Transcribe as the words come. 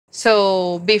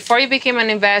So before you became an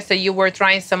investor, you were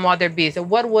trying some other business.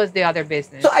 What was the other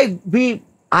business? So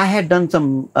I had done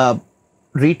some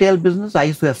retail business. I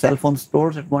used to have cell phone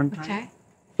stores at one time. Okay.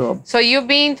 So So you've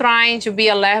been trying to be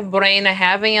a left brainer,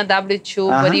 having a W-2,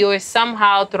 but you were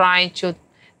somehow trying to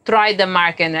try the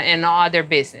market in other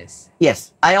business.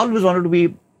 yes, I always wanted to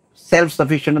be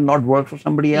self-sufficient and not work for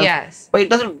somebody else. Yes. But it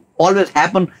doesn't always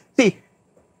happen. See,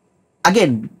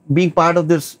 again, being part of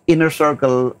this inner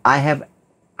circle, I had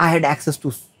access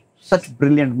to such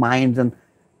brilliant minds and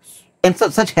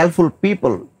such helpful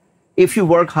people. If you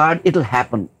work hard, it'll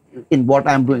happen in what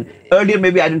I'm doing. Earlier,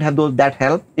 maybe I didn't have that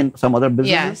help in some other businesses.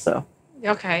 Yes. So.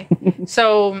 Okay.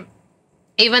 So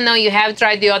even though you have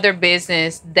tried the other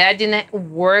business, that didn't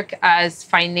work as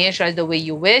financial as the way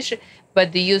you wish,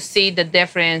 but do you see the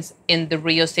difference in the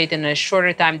real estate in a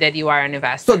shorter time that you are an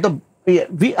investor? So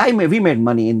we made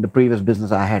money in the previous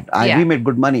business I had. We made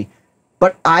good money,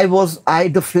 but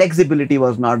the flexibility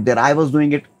was not there. I was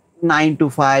doing it 9 to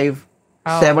 5,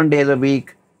 7 days a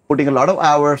week, putting a lot of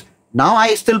hours. Now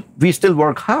we still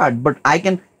work hard, but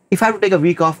if I have to take a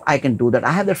week off, I can do that.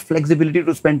 I have that flexibility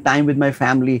to spend time with my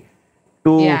family.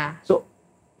 So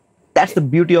that's the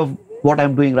beauty of what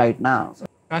I'm doing right now.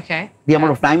 Okay. The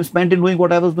amount of time spent in doing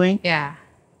what I was doing. Yeah.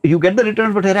 You get the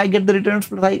returns, but here I get the returns,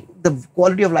 but the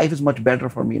quality of life is much better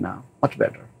for me now. Much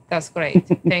better. That's great.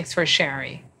 Thanks for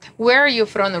sharing. Where are you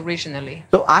from originally?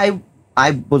 So I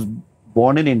was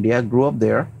born in India, grew up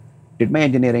there, did my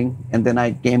engineering, and then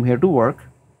I came here to work.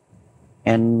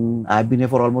 And I've been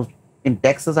here in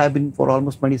Texas, I've been for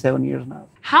almost 27 years now.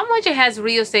 How much has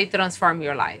real estate transformed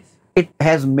your life? It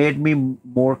has made me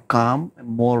more calm and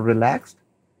more relaxed.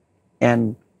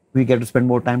 And we get to spend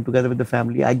more time together with the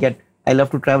family. I love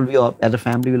to travel. As a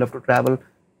family, we love to travel.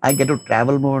 I get to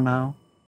travel more now.